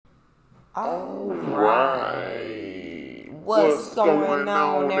Alright. What's going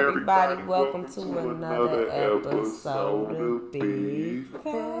on, everybody? Welcome to another episode of Big Facts.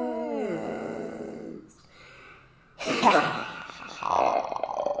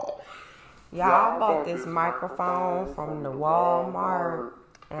 Y'all bought this microphone from the Walmart,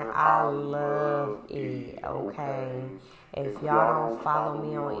 and I love it, okay? If y'all don't follow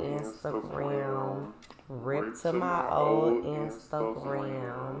me on Instagram, rip to my old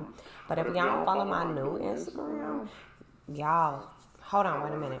Instagram. But if y'all don't follow my new Instagram, y'all, hold on,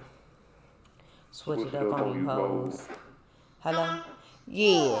 wait a minute. Switch it up on you hoes. Hello?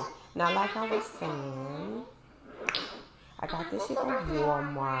 Yeah. Now, like I was saying, I got this shit from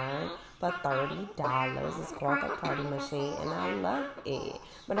Walmart for $30. It's called the Party Machine, and I love it.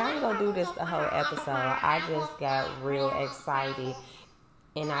 But I ain't gonna do this the whole episode. I just got real excited,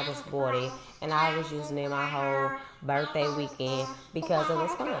 and I just bought it. And I was using it my whole birthday weekend because it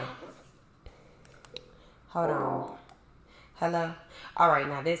was fun. Hold on. Hello? Alright,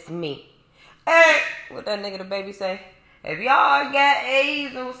 now this is me. Hey! What that nigga the baby say? If y'all got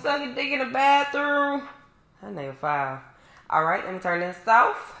AIDS and was sucking dick in the bathroom, that nigga foul. Alright, let me turn this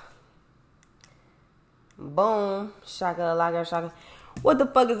off. Boom. Shaka, laga, shaka. What the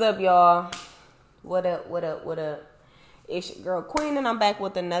fuck is up, y'all? What up? It's your girl Queen, and I'm back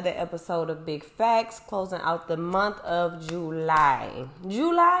with another episode of Big Facts, closing out the month of July.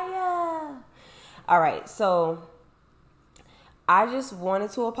 Yeah. Alright, so I just wanted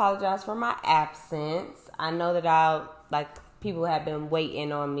to apologize for my absence. I know that people have been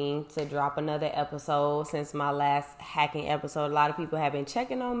waiting on me to drop another episode since my last hacking episode. A lot of people have been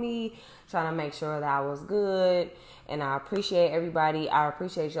checking on me, trying to make sure that I was good. And I appreciate everybody. I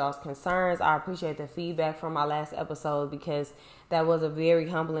appreciate y'all's concerns. I appreciate the feedback from my last episode because that was a very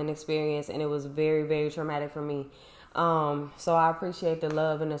humbling experience and it was very, very traumatic for me. So I appreciate the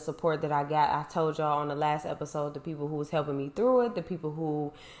love and the support that I got. I told y'all on the last episode, the people who was helping me through it, the people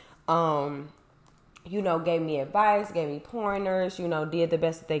who, gave me advice, gave me pointers, did the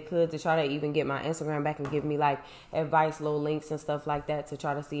best that they could to try to even get my Instagram back and give me advice, little links and stuff like that to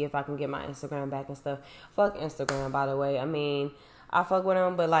try to see if I can get my Instagram back and stuff. Fuck Instagram, by the way. I mean, I fuck with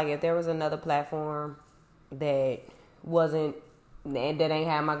them, but if there was another platform that ain't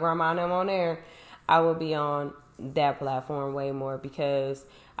have my grandma and them on there, I would be on that platform way more because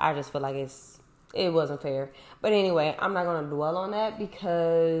I just feel like it wasn't fair. But anyway, I'm not going to dwell on that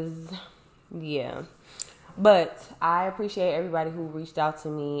because yeah. But I appreciate everybody who reached out to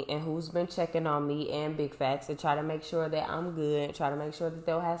me and who's been checking on me and Big Facts to try to make sure that I'm good, try to make sure that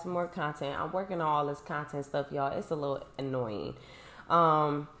they'll have some more content. I'm working on all this content stuff, y'all. It's a little annoying.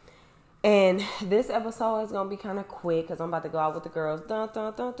 And this episode is going to be kind of quick because I'm about to go out with the girls. Dun,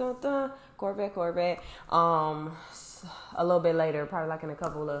 dun, dun, dun, dun. Corvette. A little bit later, probably in a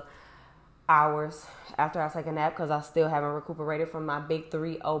couple of hours after I take a nap because I still haven't recuperated from my big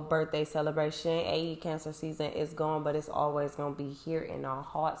 3-0 birthday celebration. AE cancer season is gone, but it's always going to be here in our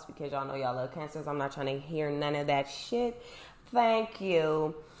hearts because y'all know y'all love cancers. I'm not trying to hear none of that shit. Thank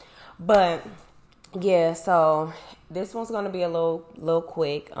you. But yeah, so this one's going to be a little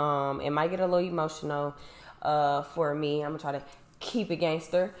quick. It might get a little emotional for me. I'm going to try to keep it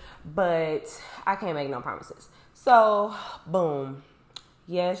gangster, but I can't make no promises. So, boom.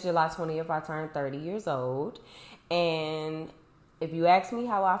 Yes, July 20th, I turned 30 years old. And if you ask me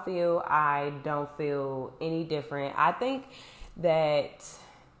how I feel, I don't feel any different. I think that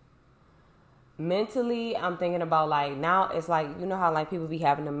mentally, I'm thinking about now it's how people be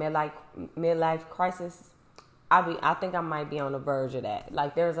having a midlife crisis. I think I might be on the verge of that.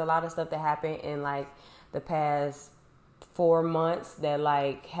 There's a lot of stuff that happened in the past 4 months that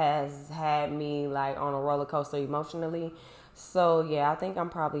has had me on a roller coaster emotionally. So yeah, I think I'm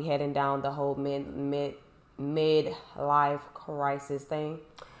probably heading down the whole midlife crisis thing.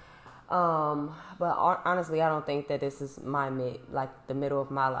 But honestly, I don't think that this is my the middle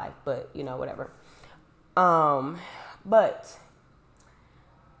of my life, but whatever. But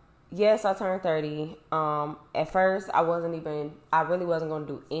yes, I turned 30. At first I really wasn't going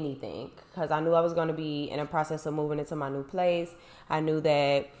to do anything because I knew I was going to be in a process of moving into my new place. I knew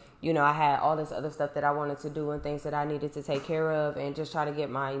that, I had all this other stuff that I wanted to do and things that I needed to take care of and just try to get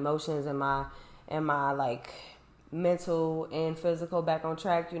my emotions and my mental and physical back on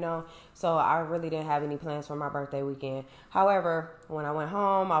track, So I really didn't have any plans for my birthday weekend. However, when I went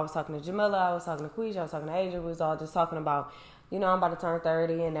home, I was talking to Jamila, I was talking to Queisha, I was talking to Asia. We was all just talking about, I'm about to turn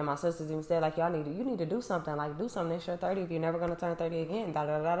 30. And then my sisters even said, you need to do something. Do something next year 30 if you're never going to turn 30 again,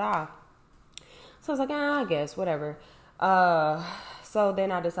 da-da-da-da. So I was like, I guess, whatever. So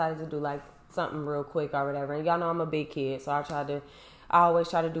then I decided to do something real quick or whatever. And y'all know I'm a big kid, so I I always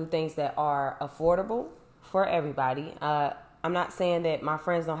try to do things that are affordable for everybody. I'm not saying that my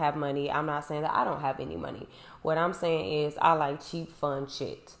friends don't have money. I'm not saying that I don't have any money. What I'm saying is I like cheap, fun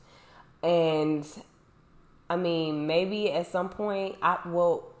shit. And I mean, maybe at some point,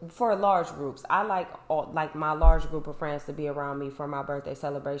 for large groups, I like my large group of friends to be around me for my birthday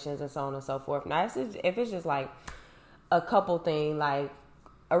celebrations and so on and so forth. Now, if it's just like a couple thing, like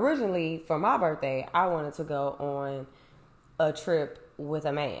originally for my birthday, I wanted to go on a trip with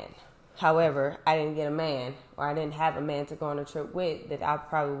a man. However, I didn't get a man, or I didn't have a man to go on a trip with that I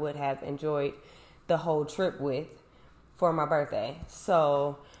probably would have enjoyed the whole trip with for my birthday.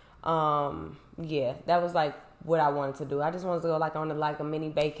 So, yeah, that was like what I wanted to do. I just wanted to go like on a mini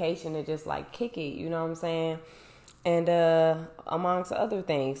vacation and just like kick it, you know what I'm saying? And amongst other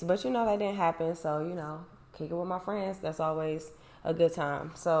things. But that didn't happen. So, kick it with my friends. That's always a good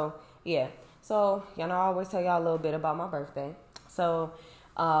time. So, yeah. So, I always tell y'all a little bit about my birthday. So,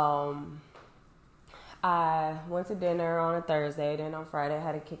 I went to dinner on a Thursday. Then on Friday, I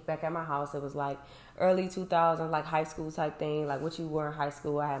had a kickback at my house. It was like early 2000s, like high school type thing, like what you wore in high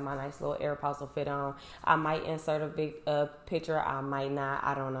school. I had my nice little Aeropostale fit on. I might insert a big picture. I might not.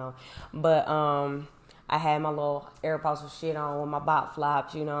 I don't know. But I had my little Aeropostale shit on with my bot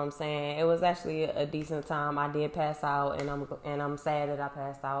flops. You know what I'm saying? It was actually a decent time. I did pass out, and I'm sad that I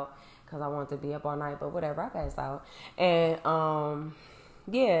passed out because I wanted to be up all night. But whatever, I passed out. And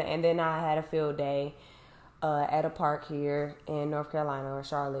yeah, and then I had a field day at a park here in North Carolina or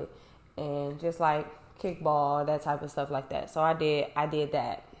Charlotte, and just like kickball, that type of stuff like that. So I did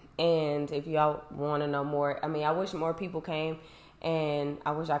that. And if y'all want to know more, I mean, I wish more people came, and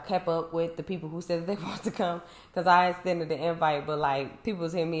I wish I kept up with the people who said that they wanted to come, because I extended the invite, but like people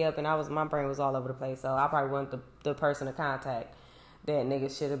was hitting me up, and my brain was all over the place. So I probably wasn't the person to contact that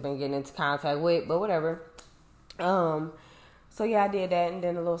niggas should have been getting into contact with, but whatever. So yeah, I did that, and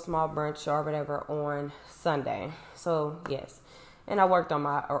then a little small brunch or whatever on Sunday. So yes, and I worked on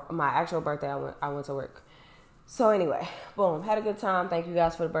my actual birthday. I went to work. So anyway, boom, had a good time. Thank you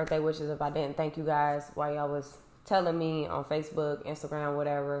guys for the birthday wishes. If I didn't thank you guys while y'all was telling me on Facebook, Instagram,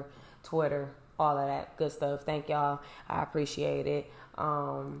 whatever, Twitter, all of that good stuff, thank y'all. I appreciate it. Yeah,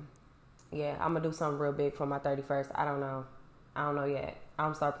 I'm gonna do something real big for my 31st. I don't know yet. I'm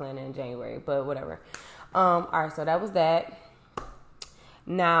gonna start planning in January, but whatever. All right, so that was that.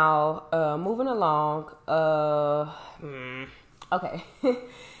 Now, moving along, okay.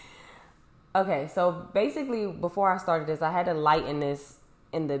 Okay, so basically before I started this, I had to lighten this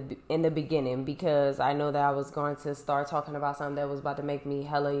in the beginning, because I know that I was going to start talking about something that was about to make me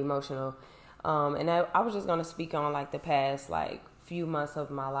hella emotional. And I was just going to speak on like the past like few months of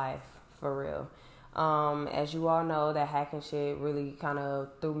my life, for real. As you all know, that hacking shit really kind of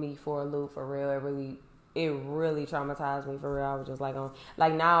threw me for a loop, for real. It really traumatized me, for real. I was just like,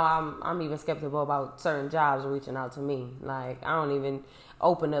 now I'm even skeptical about certain jobs reaching out to me. Like, I don't even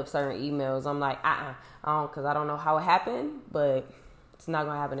open up certain emails. I'm like, because I don't know how it happened, but it's not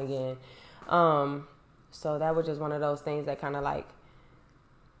gonna happen again. So that was just one of those things that kind of like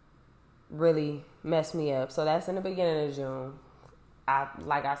really messed me up. So that's in the beginning of June.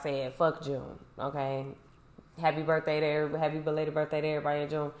 Like I said, fuck June. Okay, happy birthday to happy belated birthday to everybody in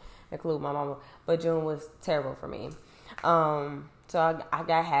June, include my mama. But June was terrible for me. So I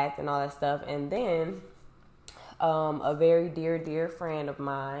got hacked and all that stuff. And then a very dear friend of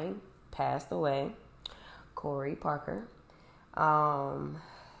mine passed away, Corey Parker.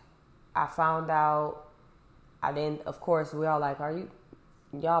 I found out, I didn't, of course, we all like,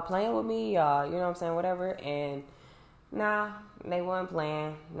 y'all playing with me? Y'all, you know what I'm saying? Whatever. And nah, they weren't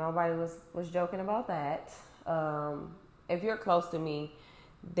playing. Nobody was joking about that. If you're close to me,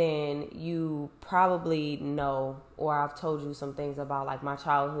 then you probably know, or I've told you some things about like my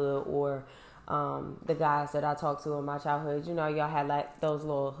childhood, or the guys that I talked to in my childhood. You know, y'all had like those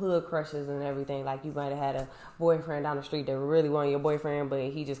little hood crushes and everything. Like you might have had a boyfriend down the street that really wasn't your boyfriend, but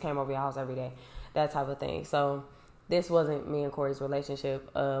he just came over your house every day, that type of thing. So this wasn't me and Corey's relationship,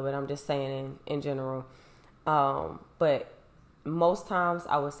 but I'm just saying in general. But most times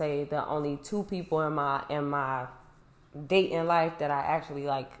I would say the only two people in my dating life that I actually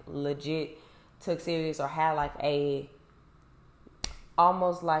like legit took serious, or had like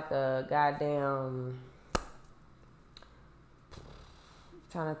almost like a goddamn,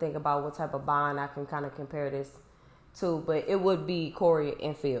 trying to think about what type of bond I can kind of compare this to, but it would be Corey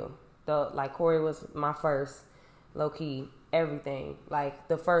and Phil. Like Corey was my first low key everything, like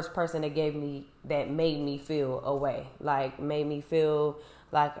the first person that made me feel a way, like made me feel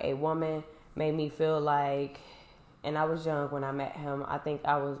like a woman, made me feel like, and I was young when I met him. I think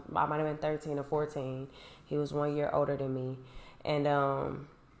I might have been 13 or 14. He was 1 year older than me. And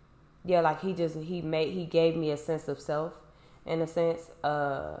yeah, like he gave me a sense of self, in a sense.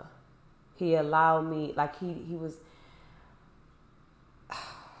 He allowed me, like he was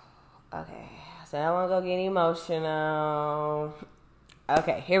okay. So I won't go get emotional.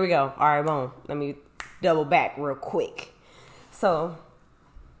 Okay, here we go. All right, boom. Let me double back real quick. So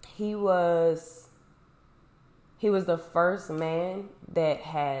he was the first man that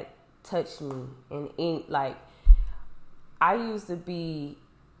had touched me in like, I used to be,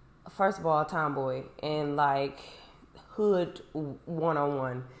 first of all, a tomboy and like hood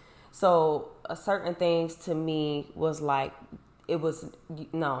 101. So certain things to me was like, it was,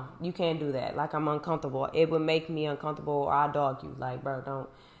 no, you can't do that. Like, I'm uncomfortable. It would make me uncomfortable, or I'll dog you. Like, bro, don't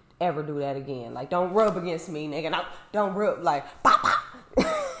ever do that again. Like, don't rub against me, nigga. No, don't rub, like, pop, pop.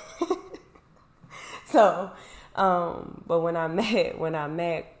 So, but when I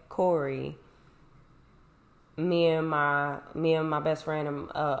met Corey, me and my best friend,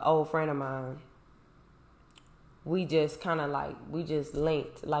 old friend of mine, we just kind of like, we just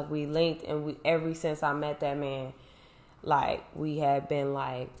linked. Like, we linked, and ever since I met that man, like, we had been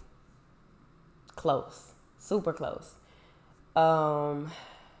like close, super close. I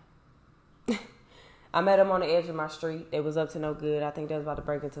met him on the edge of my street. It was up to no good. I think they was about to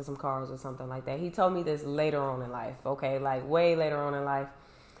break into some cars or something like that. He told me this later on in life, okay, like way later on in life,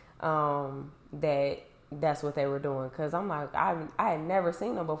 that's what they were doing. Cause I'm like, I had never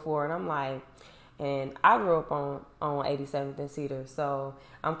seen them before, and I'm like, and I grew up on 87th and Cedar, so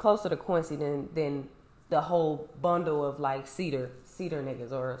I'm closer to Quincy than the whole bundle of like Cedar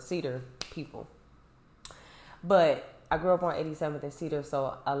niggas or Cedar people. But I grew up on 87th and Cedar,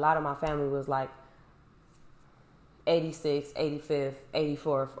 so a lot of my family was like 86th, 85th,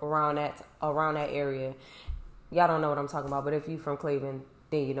 84th, around that area. Y'all don't know what I'm talking about, but if you from Cleveland,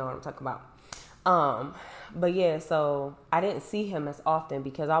 then you know what I'm talking about. But yeah, so I didn't see him as often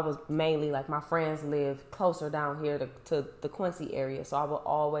because I was mainly like, my friends lived closer down here to the Quincy area, so I would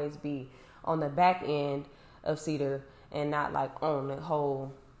always be on the back end of Cedar and not like on the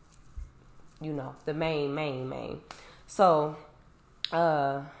whole, you know, the main. So,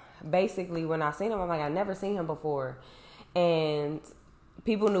 basically when I seen him, I'm like, I never seen him before. And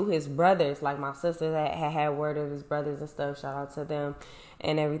people knew his brothers, like my sisters had word of his brothers and stuff. Shout out to them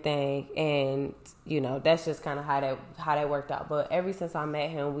and everything. And, you know, that's just kind of how that worked out. But ever since I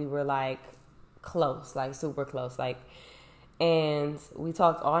met him, we were like close, like super close, like. And we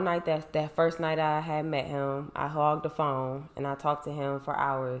talked all night. That first night I had met him, I hogged the phone and I talked to him for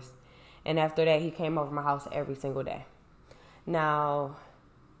hours. And after that, he came over my house every single day. Now,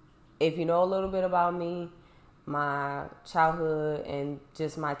 if you know a little bit about me, my childhood and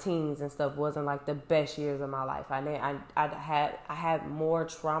just my teens and stuff wasn't like the best years of my life. I had more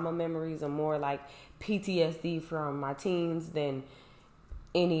trauma memories and more like PTSD from my teens than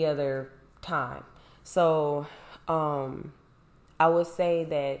any other time. So, I would say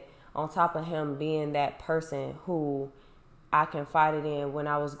that on top of him being that person who I confided in when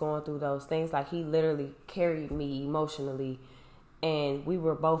I was going through those things, like he literally carried me emotionally, and we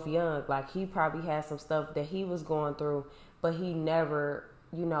were both young. Like, he probably had some stuff that he was going through, but he never,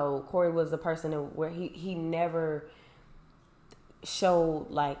 you know, Corey was the person where he never showed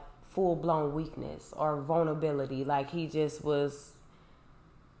like full blown weakness or vulnerability. Like, he just was,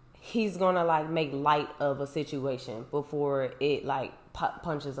 he's gonna like make light of a situation before it like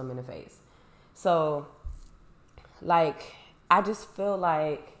punches him in the face. So like, I just feel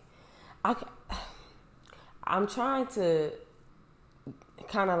like I'm trying to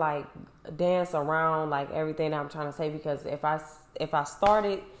kind of like dance around like everything that I'm trying to say, because if I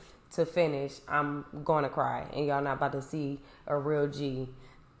started to finish, I'm gonna cry, and y'all not about to see a real G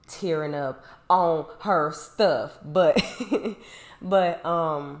tearing up on her stuff. But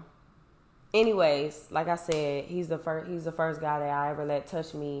anyways, like I said, he's the first guy that I ever let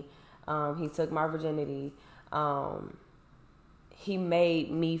touch me. He took my virginity. He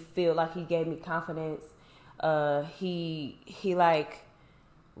made me feel like, he gave me confidence. He like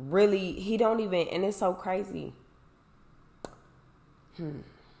really, he don't even, and it's so crazy. Hold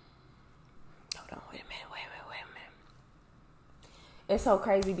on, wait a minute. It's so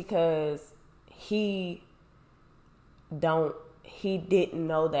crazy because he didn't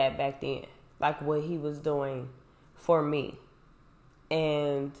know that back then, like what he was doing for me.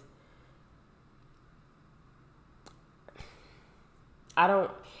 And I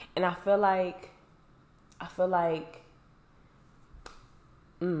feel like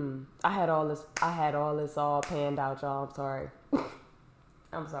I had all this all panned out, y'all. I'm sorry.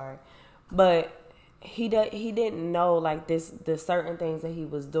 I'm sorry. But he didn't know like the certain things that he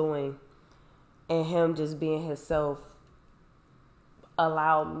was doing, and him just being himself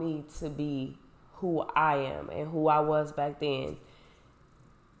allowed me to be who I am and who I was back then.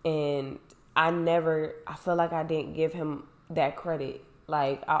 And I feel like I didn't give him that credit.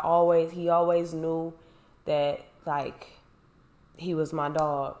 Like, he always knew that, like, he was my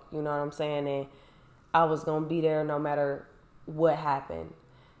dog, you know what I'm saying? And I was going to be there no matter what happened.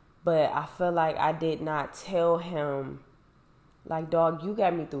 But I feel like I did not tell him, like, dog, you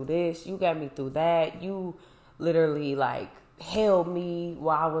got me through this, you got me through that. You literally, like, held me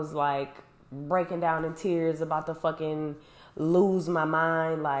while I was, like, breaking down in tears about to fucking lose my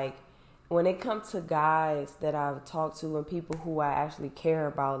mind. Like, when it comes to guys that I've talked to and people who I actually care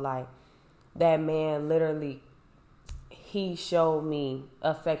about, like, that man literally, he showed me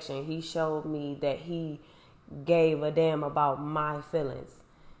affection. He showed me that he gave a damn about my feelings.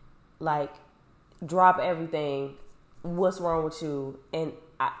 Like, drop everything. What's wrong with you? And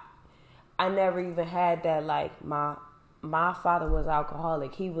I never even had that. Like, my father was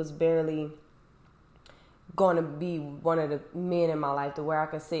alcoholic. He was barely going to be one of the men in my life to where I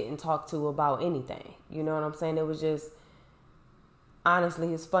could sit and talk to about anything. You know what I'm saying? It was just,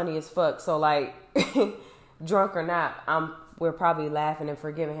 honestly, it's funny as fuck. So, like, drunk or not, we're probably laughing and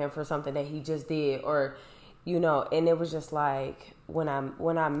forgiving him for something that he just did, or, you know. And it was just like, when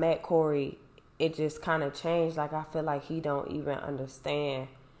I met Corey, it just kind of changed. Like, I feel like he don't even understand.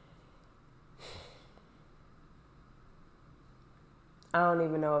 I don't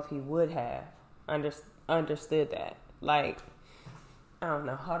even know if he would have understood that. Like, I don't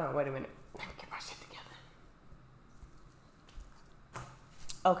know. Hold on, wait a minute. Let me get my shit together.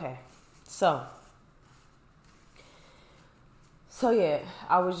 Okay, so yeah,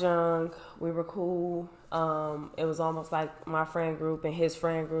 I was young. We were cool. It was almost like my friend group and his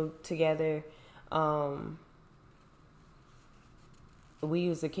friend group together. We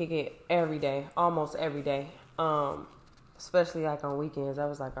used to kick it every day, almost every day. Especially like on weekends. That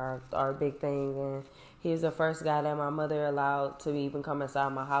was like our big thing. And he's the first guy that my mother allowed to even come inside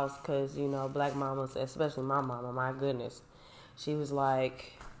my house, because, you know, black mamas, especially my mama, my goodness, she was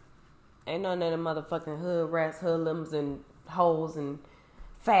like, ain't none of them motherfucking hood rats, hoodlums, and hoes and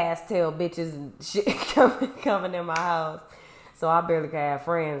fast tail bitches and shit coming in my house. So I barely could have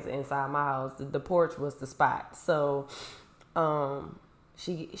friends inside my house. The porch was the spot. So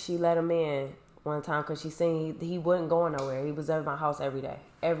she let him in one time because she seen he wasn't going nowhere. He was at my house every day.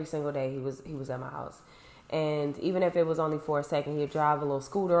 Every single day he was at my house. And even if it was only for a second, he'd drive a little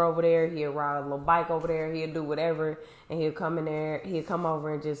scooter over there, he'd ride a little bike over there, he'd do whatever, and he'd come in there, he'd come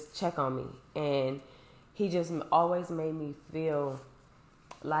over and just check on me. And he just always made me feel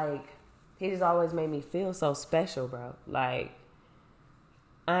like, he just always made me feel so special, bro. Like,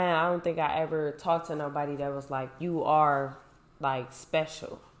 I don't think I ever talked to nobody that was like, you are, like,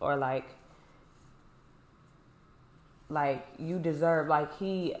 special, or like you deserve, like,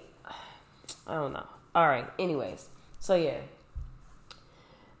 I don't know. All right. Anyways. So yeah,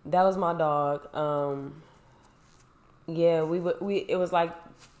 that was my dog. Yeah, it was like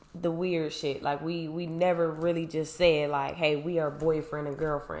the weird shit. Like, we never really just said like, hey, we are boyfriend and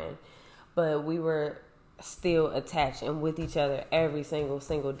girlfriend, but we were still attached and with each other every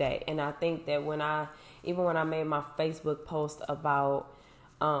single day. And I think that when I made my Facebook post about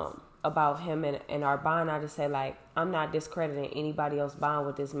him and our bond, I just said, like, I'm not discrediting anybody else bond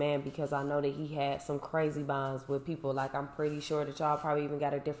with this man, because I know that he had some crazy bonds with people. Like, I'm pretty sure that y'all probably even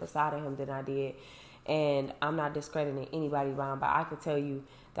got a different side of him than I did. And I'm not discrediting anybody's bond, but I can tell you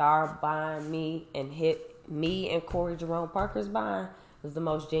that our bond, me and Corey Jerome Parker's bond, was the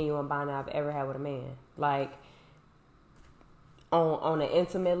most genuine bond I've ever had with a man. Like, on an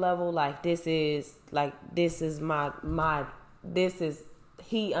intimate level, like,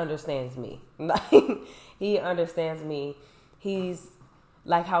 he understands me. Like, he understands me. He's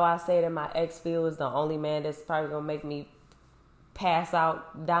like how I say that my ex Phil is the only man that's probably gonna make me pass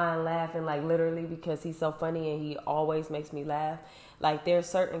out dying laughing, like, literally, because he's so funny and he always makes me laugh. Like, there's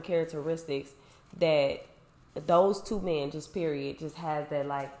certain characteristics that those two men, just period, just has that,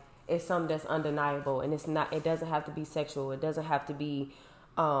 like, it's something that's undeniable. And it doesn't have to be sexual. It doesn't have to be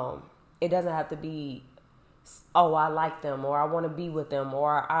oh, I like them, or I want to be with them,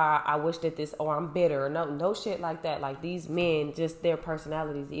 or I wish that this, or I'm bitter. No shit like that. Like, these men, just their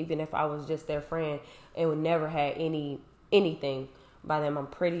personalities, even if I was just their friend and would never had anything by them, I'm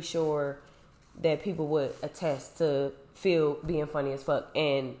pretty sure that people would attest to Phil being funny as fuck,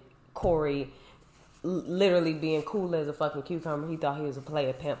 and Corey literally being cool as a fucking cucumber. He thought he was a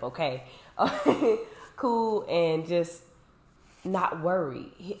player pimp, okay? Cool, and just not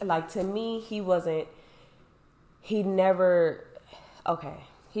worried. Like, to me, he never, okay,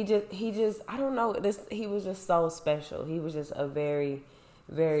 He just I don't know, he was just so special. He was just a very,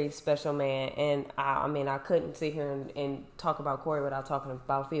 very special man. And I mean, I couldn't sit here and talk about Corey without talking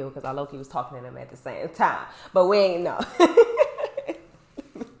about Phil, because I low-key was talking to him at the same time. But we ain't know.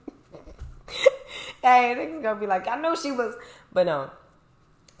 Hey, niggas gonna be like, I know she was, but no.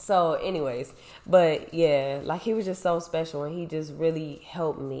 So anyways, but yeah, like he was just so special, and he just really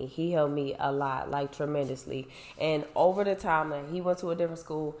helped me. He helped me a lot, like tremendously. And over the time that he went to a different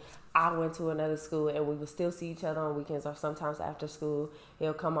school, I went to another school, and we would still see each other on weekends or sometimes after school.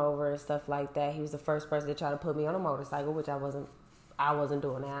 He'll come over and stuff like that. He was the first person to try to put me on a motorcycle, which I wasn't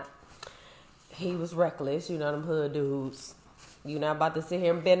doing that. He was reckless, you know, them hood dudes. You not about to sit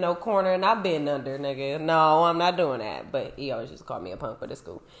here and bend no corner and I bend under, nigga. No, I'm not doing that. But he always just called me a punk for the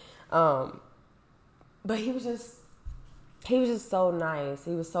school. But he was just so nice.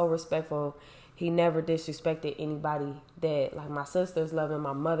 He was so respectful. He never disrespected anybody. That, like, my sisters loved him,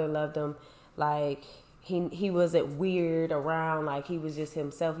 my mother loved him. Like, he wasn't weird around. Like, he was just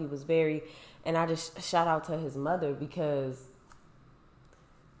himself. He was very, and I just shout out to his mother, because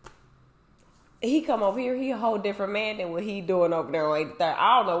he come over here, he a whole different man than what he doing over there on 83rd.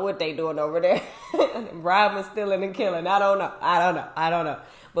 I don't know what they doing over there. Robbing, stealing, and killing. I don't know.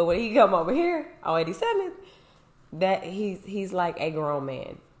 But when he come over here on 87th, that he's like a grown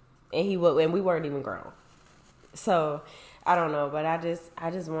man. And we weren't even grown. So I don't know, but I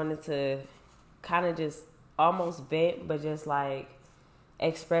just wanted to kind of just almost vent, but just like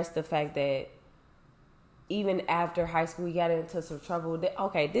express the fact that even after high school, we got into some trouble.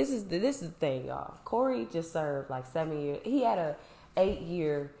 Okay, this is the thing, y'all. Corey just served like 7 years. He had a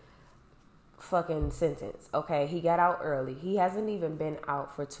 8-year fucking sentence. Okay, he got out early. He hasn't even been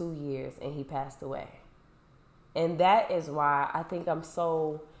out for 2 years, and he passed away. And that is why I think I'm just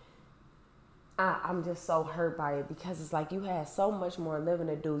so hurt by it, because it's like you had so much more living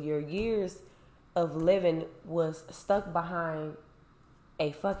to do. Your years of living was stuck behind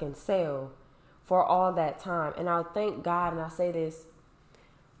a fucking cell for all that time. And I thank God, and I say this,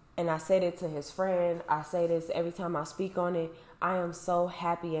 and I said it to his friend, I say this every time I speak on it, I am so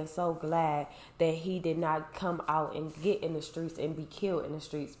happy and so glad that he did not come out and get in the streets and be killed in the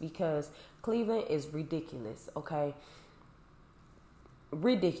streets, because Cleveland is ridiculous, okay?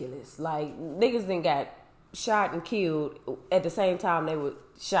 Ridiculous. Like, niggas then got shot and killed at the same time they were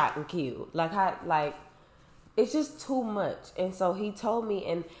shot and killed. Like, it's just too much. And so he told me,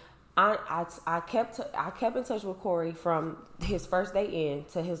 and I kept in touch with Corey from his first day in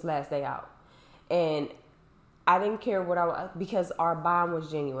to his last day out. And I didn't care because our bond was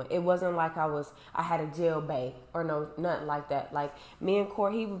genuine. It wasn't like I had a jail bae or nothing like that. Like, me and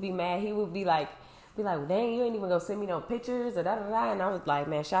Corey, he would be mad. He would be like, dang, you ain't even gonna send me no pictures or da-da-da. And I was like,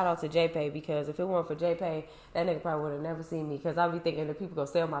 man, shout out to JPay, because if it weren't for JPay, that nigga probably would have never seen me, because I'd be thinking that people gonna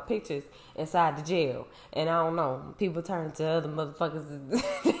sell my pictures inside the jail. And I don't know, people turn to other motherfuckers.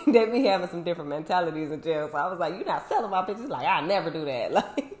 They be having some different mentalities in jail. So I was like, you're not selling my pictures? Like, I never do that.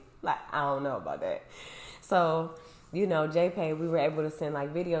 Like I don't know about that. So, you know, JPay, we were able to send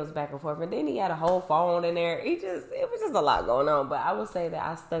like videos back and forth. And then he had a whole phone in there. It was just a lot going on. But I would say that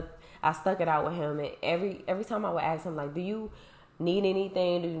I stuck it out with him, and every time I would ask him, like, do you need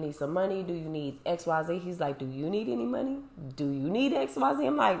anything? Do you need some money? Do you need XYZ? He's like, do you need any money? Do you need XYZ?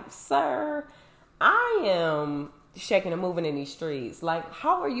 I'm like, sir, I am shaking and moving in these streets. Like,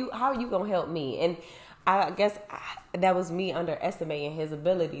 how are you going to help me? And I guess that was me underestimating his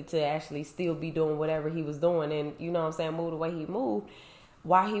ability to actually still be doing whatever he was doing, and, you know what I'm saying, move the way he moved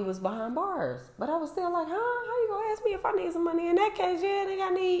while he was behind bars. But I was still like, huh? How you going to ask me if I need some money? In that case, yeah, I think I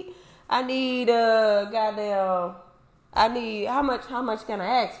need how much can I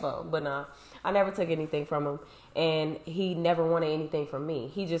ask for? But no, I never took anything from him, and he never wanted anything from me.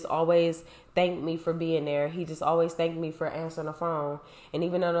 He just always thanked me for being there. He just always thanked me for answering the phone. And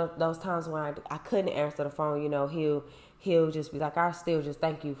even on those times when I couldn't answer the phone, you know, he'll just be like, I still just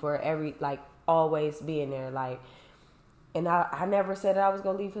thank you for always being there. Like, and I never said that I was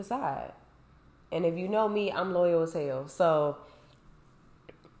gonna leave his side. And if you know me, I'm loyal as hell. So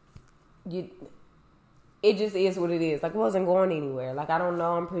it just is what it is. Like, it wasn't going anywhere. Like, I don't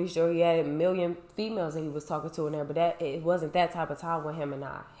know. I'm pretty sure he had 1 million females that he was talking to in there, but it wasn't that type of time with him and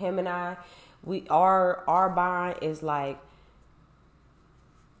I. Him and I, our bond is like,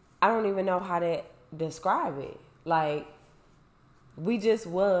 I don't even know how to describe it. Like, we just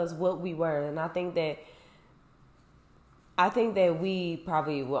was what we were, and I think that we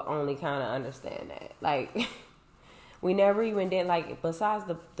probably will only kind of understand that. Like, we never even did, like, besides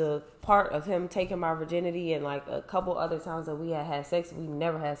the part of him taking my virginity and, like, a couple other times that we had sex, we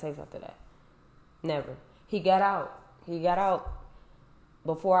never had sex after that. Never. He got out.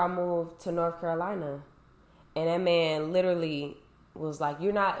 before I moved to North Carolina. And that man literally was like,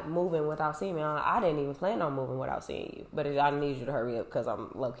 "You're not moving without seeing me." I didn't even plan on moving without seeing you. But I need you to hurry up because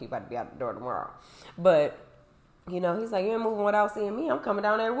I'm low-key about to be out the door tomorrow. But, you know, he's like, "You ain't moving without seeing me. I'm coming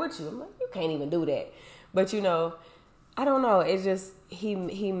down there with you." I'm like, "You can't even do that." But, you know, I don't know. It's just he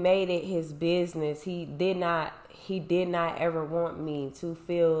made it his business. He did not ever want me to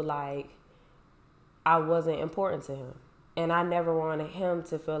feel like I wasn't important to him. And I never wanted him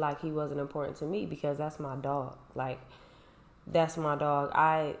to feel like he wasn't important to me because that's my dog. Like, that's my dog.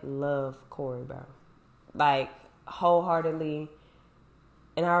 I love Corey, bro. Like, wholeheartedly.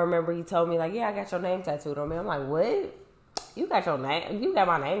 And I remember he told me, like, "Yeah, I got your name tattooed on me." I'm like, "What? You got your name? You got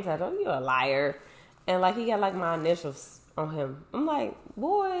my name tattooed on you? You a liar." And, like, he got, like, my initials on him. I'm like,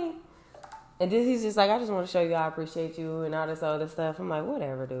 "Boy." And then he's just like, "I just want to show you I appreciate you," and all this other stuff. I'm like,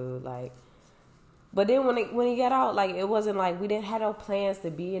 whatever, dude. Like, but then when he got out, like, it wasn't like we didn't have no plans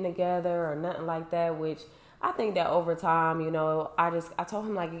to be in together or nothing like that, which I think that over time, you know, I told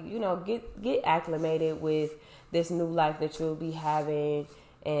him, like, you know, get acclimated with this new life that you'll be having.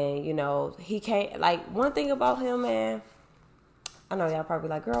 And, you know, he can't, like, one thing about him, man, I know y'all probably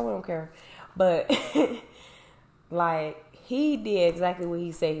like, "Girl, we don't care." But, like, he did exactly what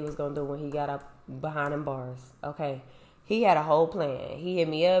he said he was going to do when he got up behind them bars, okay? He had a whole plan. He hit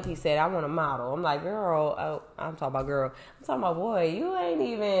me up. He said, "I want a model." I'm like, "Girl," I'm talking about girl. I'm talking about, boy, you ain't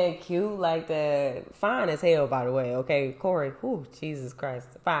even cute like that. Fine as hell, by the way, okay? Corey, whew, Jesus Christ.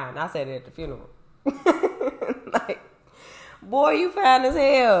 Fine. I said it at the funeral. Like, boy, you fine as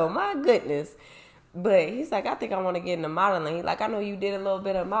hell. My goodness. But he's like, "I think I want to get into modeling." He like, "I know you did a little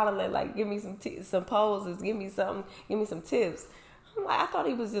bit of modeling. Like, give me some poses. Give me some tips." I'm like, I thought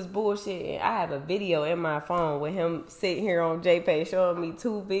he was just bullshitting. I have a video in my phone with him sitting here on JPay showing me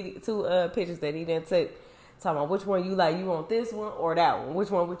two pictures that he done took. Talking about which one you like. You want this one or that one? Which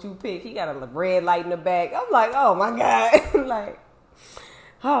one would you pick? He got a red light in the back. I'm like, oh my God. Like,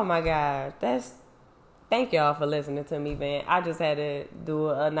 oh my God. Thank y'all for listening to me, man. I just had to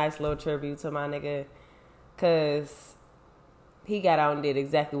do a nice little tribute to my nigga. Cause he got out and did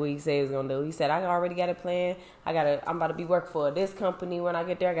exactly what he said he was gonna do. He said, "I already got a plan. I'm about to be working for this company when I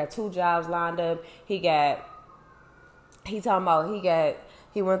get there. I got 2 jobs lined up." He went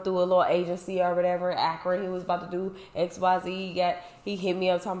through a little agency or whatever, Akron. He was about to do XYZ. He hit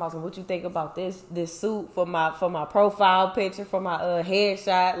me up talking about, "So what you think about this suit for my profile picture, for my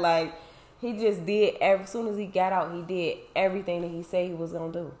headshot?" Like, he just did as soon as he got out, he did everything that he said he was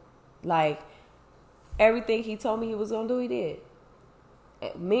gonna do. Like, everything he told me he was gonna do, he did.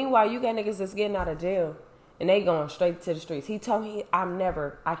 Meanwhile, you got niggas that's getting out of jail and they going straight to the streets. He told me I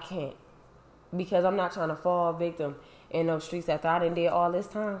can't. Because I'm not trying to fall victim in those streets after I done did all this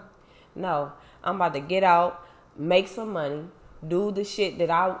time. No, I'm about to get out, make some money, do the shit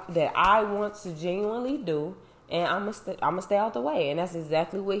that I want to genuinely do, and I'm gonna stay out the way. And that's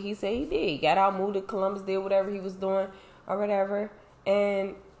exactly what he said he did. He got out, moved to Columbus, did whatever he was doing or whatever,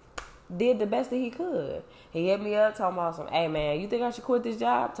 and did the best that he could. He hit me up talking about some, "Hey man, you think I should quit this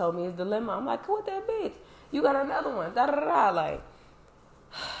job?" Told me his dilemma. I'm like, "Quit that bitch. You got another one." Da da da da. Like,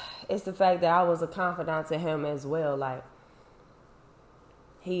 it's the fact that I was a confidant to him as well. Like,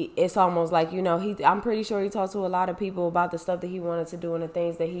 it's almost like, you know, I'm pretty sure he talked to a lot of people about the stuff that he wanted to do and the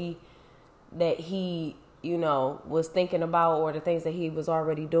things that he you know was thinking about, or the things that he was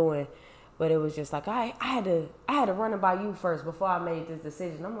already doing. But it was just like, I had to run it by you first before I made this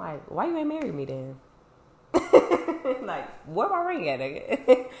decision. I'm like, why you ain't marry me then? Like, where my ring at,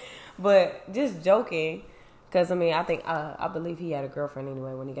 nigga? But just joking, because I mean, I believe he had a girlfriend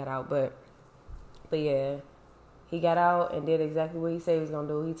anyway when he got out. But yeah, he got out and did exactly what he said he was gonna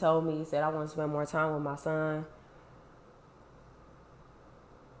do. He told me, he said, "I want to spend more time with my son."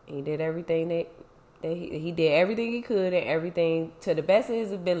 He did everything that he did everything he could, and everything to the best of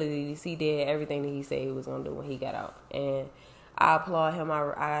his abilities. He did everything that he said he was gonna do when he got out, and I applaud him.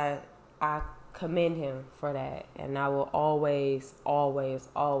 I commend him for that, and I will always, always,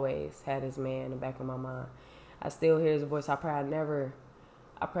 always have this man in the back of my mind. I still hear his voice. I pray I never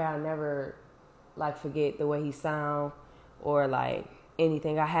like forget the way he sound or like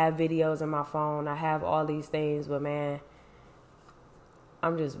anything. I have videos in my phone. I have all these things, but man,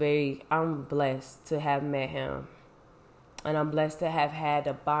 I'm blessed to have met him. And I'm blessed to have had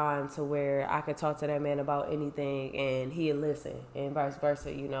a bond to where I could talk to that man about anything and he'd listen, and vice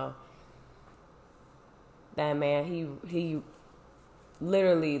versa, you know. That man, he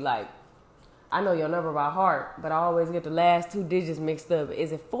literally, like, I know your number by heart, but I always get the last 2 digits mixed up.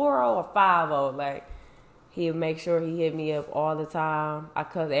 Is it 40 or 50? Like, he'll make sure he hit me up all the time.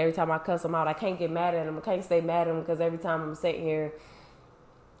 Every time I cuss him out, I can't get mad at him. I can't stay mad at him because every time I'm sitting here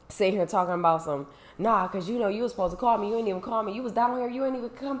sitting here talking about some, nah, because you know you was supposed to call me, you ain't even call me, you was down here, you ain't even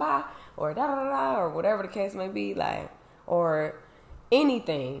come by, or da da da, or whatever the case may be, like, or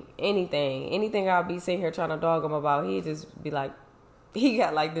anything I'll be sitting here trying to dog him about, he'd just be like, he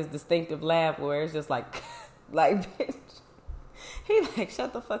got like this distinctive laugh where it's just like, like, bitch, he like,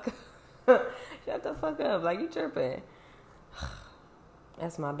 shut the fuck up, shut the fuck up, like, you tripping.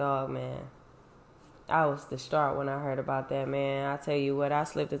 That's my dog, man. I was distraught when I heard about that, man. I tell you what, I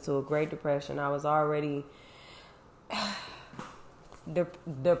slipped into a great depression. I was already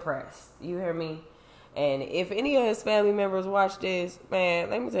depressed. You hear me? And if any of his family members watch this, man,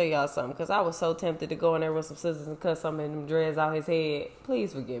 let me tell y'all something. Because I was so tempted to go in there with some scissors and cut some of them dreads out his head.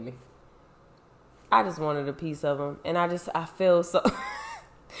 Please forgive me. I just wanted a piece of him. And I feel so,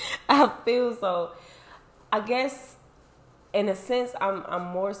 I guess, in a sense, I'm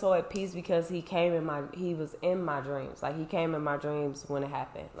more so at peace because he was in my dreams. Like, he came in my dreams when it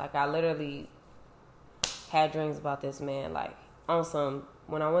happened. Like, I literally had dreams about this man. Like, on some,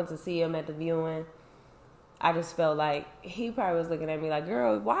 when I went to see him at the viewing, I just felt like he probably was looking at me like,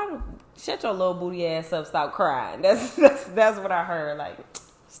 girl, shut your little booty ass up, stop crying. That's what I heard. Like,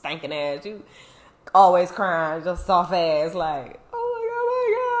 stinking ass, you always crying, just soft ass, like,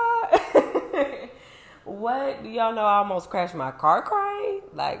 oh my God. What? Do y'all know I almost crashed my car crying?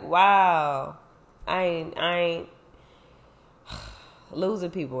 Like, wow. I ain't losing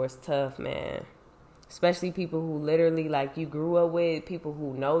people is tough, man. Especially people who literally, like, you grew up with, people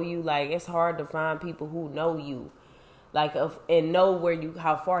who know you. Like, it's hard to find people who know you, like, and know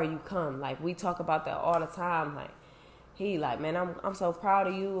how far you come. Like, we talk about that all the time. Like, he like, man, I'm so proud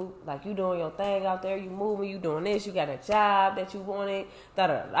of you. Like, you doing your thing out there. You moving, you doing this. You got a job that you wanted.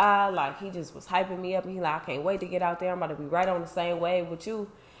 Da-da-da-da. Like, he just was hyping me up. And he like, I can't wait to get out there. I'm about to be right on the same wave with you.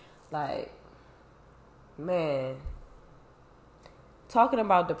 Like, man. Talking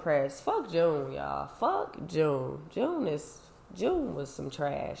about depressed. Fuck June, y'all. Fuck June. June was some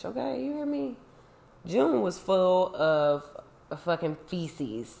trash, okay? You hear me? June was full of fucking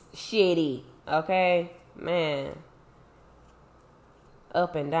feces. Shitty, okay? Man.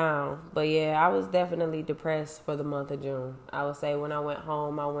 Up and down. But yeah, I was definitely depressed for the month of June. I would say when I went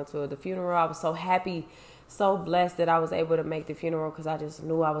home, I went to the funeral. I was so happy, so blessed that I was able to make the funeral because I just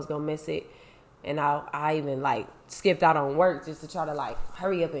knew I was going to miss it. And I even, like, skipped out on work just to try to, like,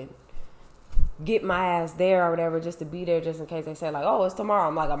 hurry up and get my ass there or whatever, just to be there just in case they say, like, oh, it's tomorrow.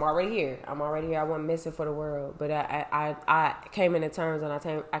 I'm like, I'm already here. I wouldn't miss it for the world. But I came into terms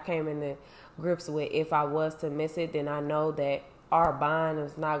and I came into grips with, if I was to miss it, then I know that our bond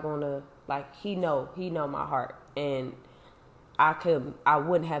is not going to, like, he know my heart. And I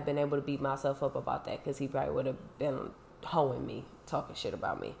wouldn't have been able to beat myself up about that because he probably would have been hoeing me, talking shit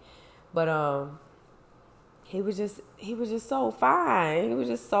about me. But he was just so fine. He was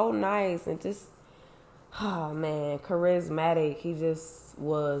just so nice and just, oh man, charismatic. He just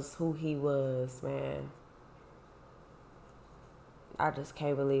was who he was, man. I just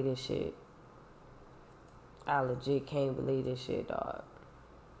can't believe this shit. I legit can't believe this shit, dog.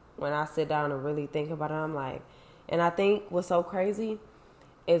 When I sit down and really think about it, I'm like, and I think what's so crazy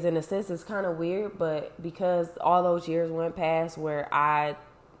is, in a sense, it's kind of weird, but because all those years went past where I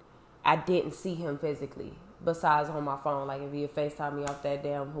didn't see him physically, besides on my phone. Like, if he had FaceTime me off that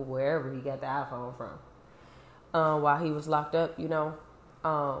damn wherever he got the iPhone from, while he was locked up, you know,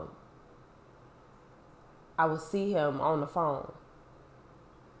 I would see him on the phone,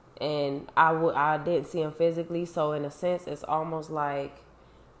 and I didn't see him physically. So in a sense, it's almost like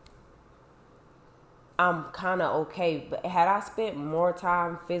I'm kind of okay. But had I spent more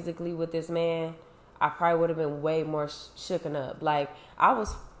time physically with this man, I probably would have been way more shooken up. Like, I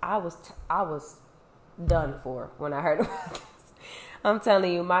was done for when I heard about this. I'm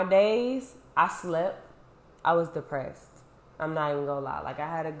telling you, my days, I slept, I was depressed. I'm not even gonna lie. Like, I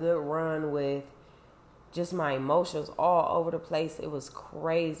had a good run with just my emotions all over the place. It was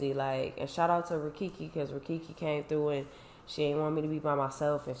crazy. Like, and shout out to Rikiki, because Rikiki came through and she didn't want me to be by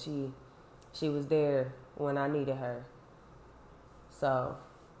myself, and she was there when I needed her. So,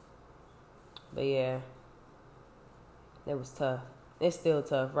 but yeah, it was tough. It's still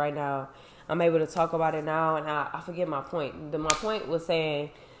tough. Right now, I'm able to talk about it now, and I forget my point. My point was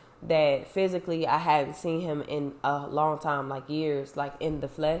saying that physically I hadn't seen him in a long time, like years, like in the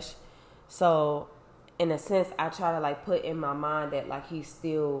flesh. So, in a sense, I try to, like, put in my mind that, like, he's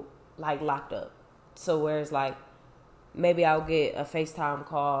still, like, locked up. So, whereas, like, maybe I'll get a FaceTime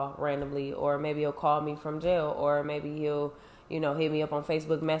call randomly, or maybe he'll call me from jail, or maybe he'll, hit me up on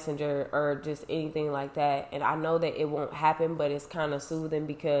Facebook Messenger or just anything like that. And I know that it won't happen, but it's kind of soothing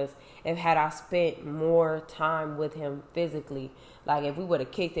because had I spent more time with him physically, like if we would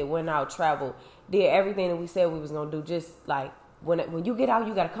have kicked it, went out, traveled, did everything that we said we was going to do, just like when you get out,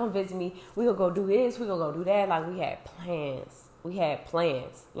 you got to come visit me. We going to go do this. We going to go do that. Like we had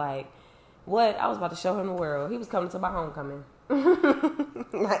plans. Like what? I was about to show him the world. He was coming to my homecoming.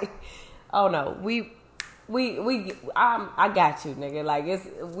 Like, oh no, I got you, nigga. Like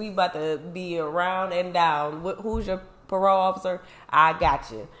we about to be around and down. Who's your parole officer? I got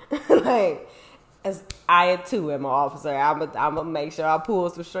you. Like, as I too am an officer. I'm gonna make sure I pull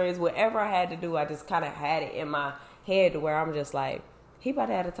some strings. Whatever I had to do, I just kind of had it in my head to where I'm just like, he about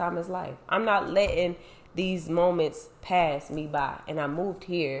to have the time of his life. I'm not letting these moments pass me by. And I moved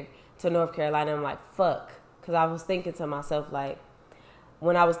here to North Carolina. I'm like, fuck, because I was thinking to myself like,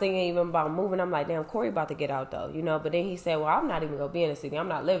 when I was thinking even about moving, I'm like, damn, Corey about to get out though, But then he said, well, I'm not even going to be in the city. I'm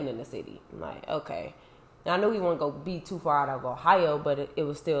not living in the city. I'm like, okay. And I knew he wasn't going to be too far out of Ohio, but it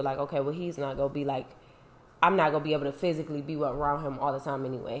was still like, okay, well, he's not going to be like, I'm not going to be able to physically be around him all the time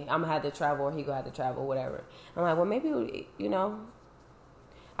anyway. I'm going to have to travel or he going to have to travel, whatever. I'm like, well, maybe,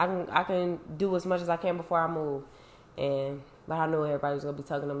 I can do as much as I can before I move. But I knew everybody was going to be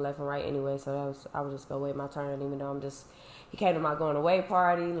tugging them left and right anyway, so I was just going to wait my turn, even though he came to my going away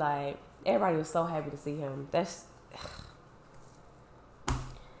party. Like, everybody was so happy to see him.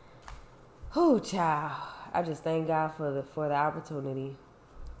 Oh, child. I just thank God for the opportunity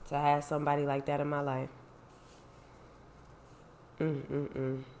to have somebody like that in my life.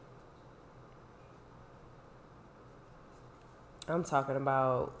 I'm talking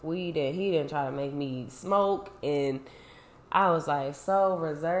about weed that he didn't try to make me smoke, and I was like so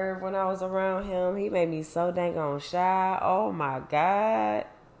reserved when I was around him. He made me so dang on shy. Oh my God.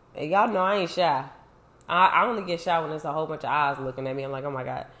 And y'all know I ain't shy. I only get shy when there's a whole bunch of eyes looking at me. I'm like, oh my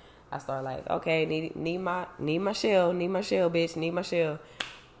God. I start like, okay, need my shell, bitch, need my shell.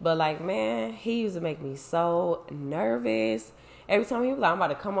 But like, man, he used to make me so nervous. Every time he was like, I'm about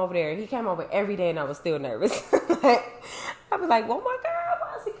to come over there. He came over every day and I was still nervous. I was like, oh my God,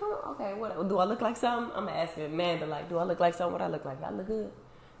 why is he coming? Okay, what do I look like something? I'm asking Amanda, like, do I look like something? What I look like? I look good.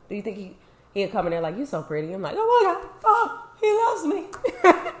 Do you think he'll come in there like, you so pretty? I'm like, oh my God, oh, he loves me.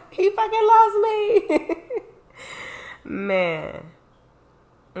 He fucking loves me. Man.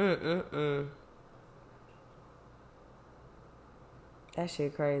 That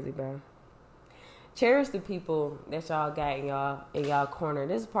shit crazy, bro. Cherish the people that y'all got in y'all corner.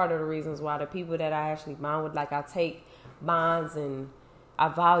 This is part of the reasons why the people that I actually bond with, like I take bonds and I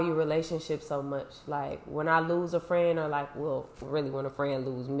value relationships so much. Like when I lose a friend, or like, well, really when a friend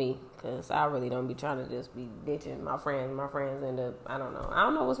lose me, because I really don't be trying to just be ditching my friends. My friends end up, I don't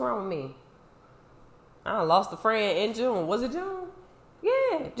know what's wrong with me. I lost a friend in June. Was it June?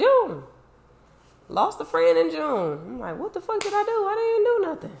 Yeah, June. Lost a friend in June. I'm like, what the fuck did I do? I didn't do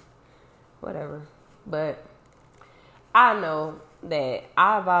nothing. Whatever. But I know that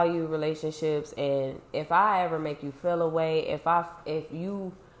I value relationships, and if I ever make you feel a way, if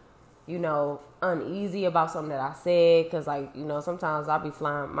you uneasy about something that I said, because like, sometimes I'll be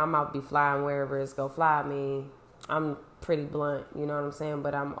flying, my mouth be flying wherever it's go fly. I mean, I'm pretty blunt, you know what I'm saying?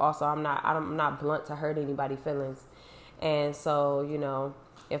 But I'm not blunt to hurt anybody's feelings. And so,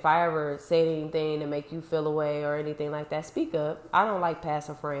 if I ever said anything to make you feel away or anything like that, speak up. I don't like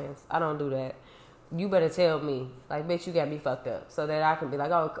passing friends. I don't do that. You better tell me, like, bitch, you got me fucked up, so that I can be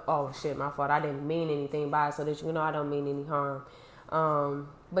like, oh shit, my fault. I didn't mean anything by it, so that I don't mean any harm.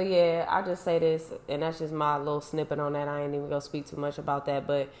 But yeah, I just say this, and that's just my little snippet on that. I ain't even gonna speak too much about that,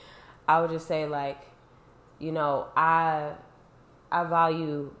 but I would just say, like, I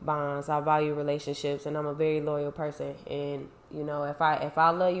value bonds, I value relationships, and I'm a very loyal person. And if I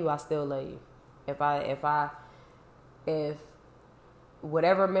love you, I still love you. If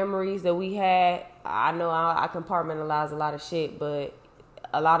whatever memories that we had, I know I compartmentalize a lot of shit, but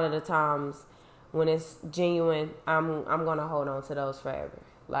a lot of the times when it's genuine, I'm gonna hold on to those forever.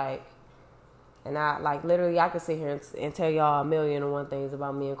 Like, and I like literally I could sit here and tell y'all 1,000,001 things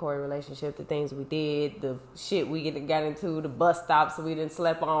about me and Corey's relationship, the things we did, the shit we got into, the bus stops we didn't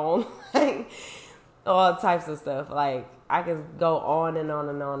sleep on, like all types of stuff. Like, I could go on and on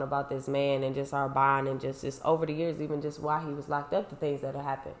and on about this man and just our bond, and just over the years, even just why he was locked up, the things that have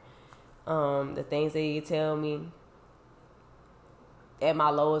happened, the things that he tell me at my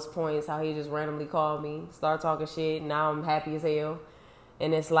lowest points, how he just randomly called me, start talking shit. Now I'm happy as hell.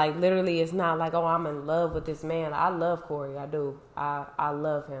 And it's like, literally, it's not like, oh, I'm in love with this man. I love Corey. I do. I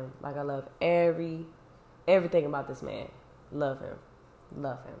love him. Like, I love everything about this man. Love him.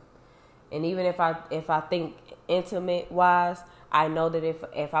 And even if I think intimate wise, I know that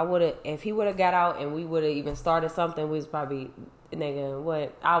if he would have got out and we would have even started something, we was probably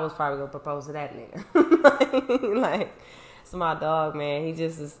I was probably gonna propose to that nigga. like it's my dog, man. He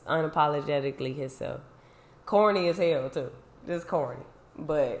just is unapologetically himself. Corny as hell too. Just corny.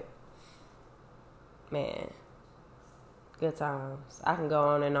 But man, good times. I can go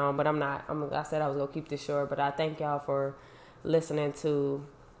on and on, but I'm not. I said I was gonna keep this short, but I thank y'all for listening to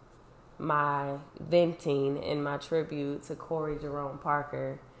my venting and my tribute to Corey Jerome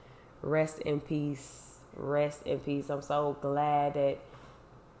Parker. Rest in peace. Rest in peace. I'm so glad that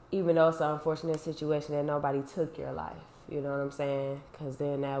even though it's an unfortunate situation that nobody took your life. You know what I'm saying? Because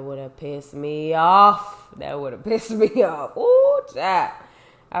then that would have pissed me off. Ooh, child.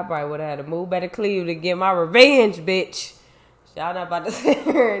 I probably would have had to move back to Cleveland to get my revenge, bitch. Y'all not about to sit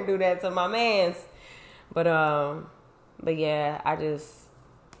here and do that to my mans. But yeah,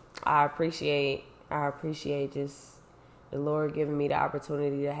 I appreciate just the Lord giving me the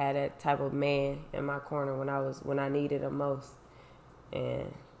opportunity to have that type of man in my corner when I needed him most.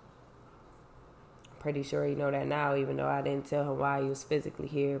 And I'm pretty sure he know that now, even though I didn't tell him why he was physically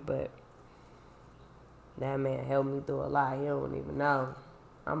here. But that man helped me through a lot. He don't even know.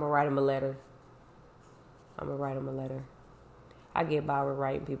 I'm going to write him a letter. I get by with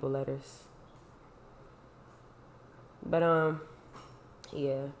writing people letters. But,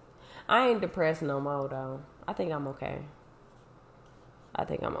 yeah. I ain't depressed no more, though. I think I'm okay.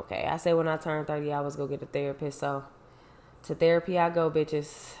 I said when I turned 30, I was going to get a therapist. So, to therapy I go,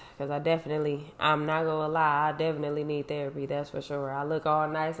 bitches. Because I'm not going to lie, I definitely need therapy. That's for sure. I look all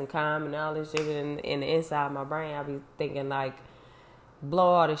nice and calm and all this shit in the inside of my brain. I be thinking, like, blow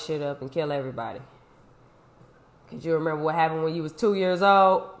all this shit up and kill everybody. Because you remember what happened when you was 2 years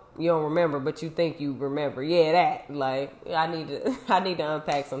old? You don't remember, but you think you remember. Yeah, that. Like, I need to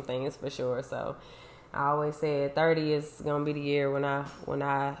unpack some things for sure. So, I always said 30 is going to be the year when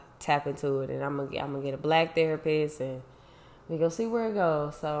I tap into it. And I'm gonna get a black therapist and we go see where it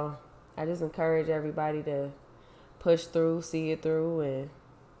goes. So, I just encourage everybody to push through, see it through, and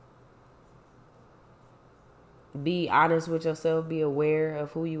be honest with yourself. Be aware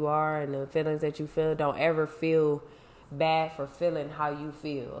of who you are and the feelings that you feel. Don't ever feel bad for feeling how you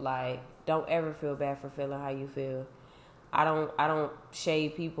feel. Like, don't ever feel bad for feeling how you feel. I don't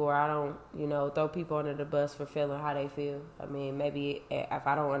shade people, or I don't, throw people under the bus for feeling how they feel. I mean, maybe if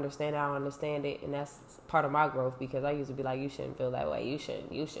I don't understand it, I don't understand it, and that's part of my growth, because I used to be like, you shouldn't feel that way. You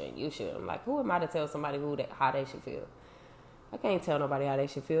shouldn't. I'm like, who am I to tell somebody how they should feel? I can't tell nobody how they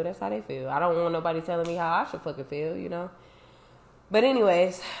should feel. That's how they feel. I don't want nobody telling me how I should fucking feel, But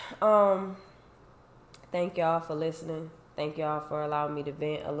anyways, thank y'all for listening. Thank y'all for allowing me to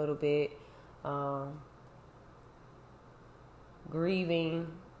vent a little bit.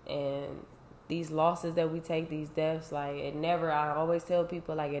 Grieving and these losses that we take, these deaths, I always tell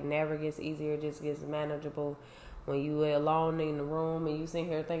people, like, it never gets easier. It just gets manageable. When you alone in the room and you sit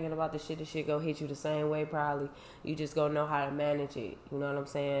here thinking about the shit gonna hit you the same way probably. You just gonna know how to manage it. You know what I'm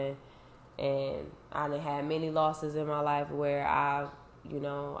saying? And I done had many losses in my life where I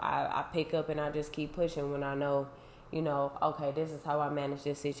pick up and I just keep pushing when I know, okay, this is how I manage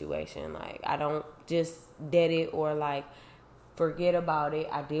this situation. Like, I don't just dead it or, like, forget about it.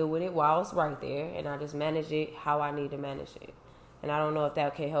 I deal with it while it's right there, and I just manage it how I need to manage it. And I don't know if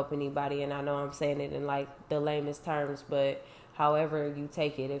that can help anybody, and I know I'm saying it in, like, the lamest terms, but however you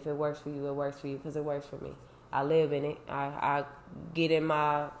take it, if it works for you, it works for you, because it works for me. I live in it. I get in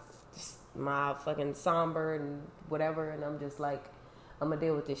my fucking somber and whatever, and I'm just like, I'm going to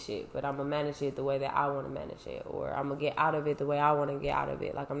deal with this shit, but I'm going to manage it the way that I want to manage it, or I'm going to get out of it the way I want to get out of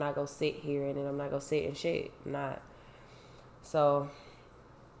it. Like, I'm not going to sit here and then I'm not going to sit and shit. I'm not. So,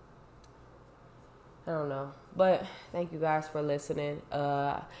 I don't know. But thank you guys for listening.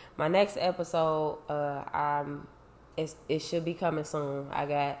 My next episode, it should be coming soon. I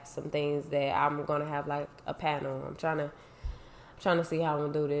got some things that I'm gonna have, like a panel. I'm trying to see how I'm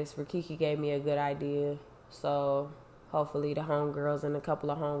gonna do this. Rikiki gave me a good idea, so hopefully the homegirls and a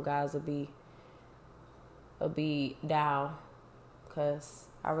couple of home guys will be down, cause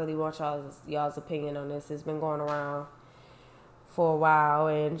I really want y'all's opinion on this. It's been going around for a while,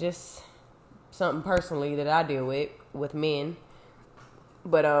 and just something personally that I deal with men.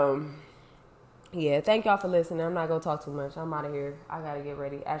 But yeah, thank y'all for listening. I'm not gonna talk too much. I'm out of here. I gotta get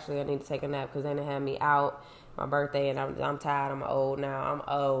ready. Actually, I need to take a nap because they done had me out my birthday, and I'm tired. I'm old now. I'm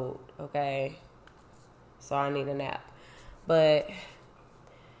old, okay? So I need a nap. But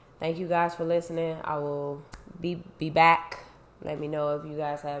thank you guys for listening. I will be back. Let me know if you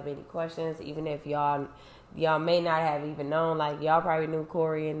guys have any questions, even if y'all y'all may not have even known. Like, y'all probably knew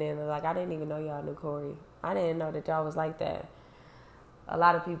Corey, and then, like, I didn't even know y'all knew Corey. I didn't know that y'all was like that. A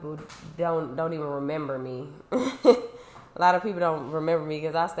lot of people don't even remember me. A lot of people don't remember me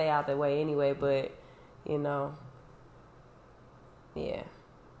because I stay out that way anyway, but, you know, yeah.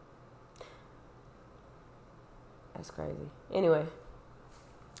 That's crazy. Anyway.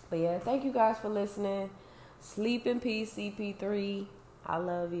 But yeah, thank you guys for listening. Sleep in peace, CP3. I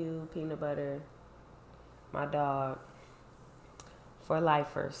love you, Peanut Butter. My dog. For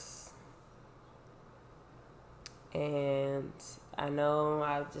lifers. And I know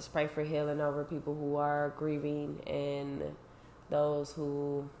I just pray for healing over people who are grieving and those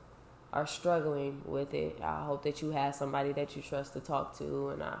who are struggling with it. I hope that you have somebody that you trust to talk to,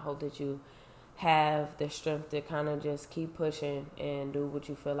 and I hope that you have the strength to kind of just keep pushing and do what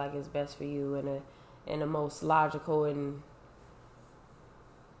you feel like is best for you in the most logical and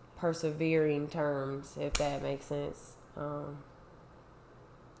persevering terms, if that makes sense. And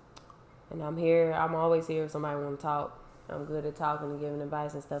I'm here. I'm always here if somebody want to talk. I'm good at talking and giving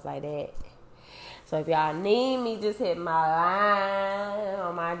advice and stuff like that. So if y'all need me, just hit my line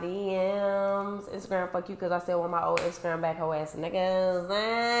on my DMs. Instagram, fuck you, because I still want my old Instagram back, hoe ass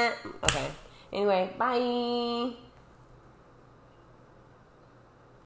niggas. Okay. Anyway, bye.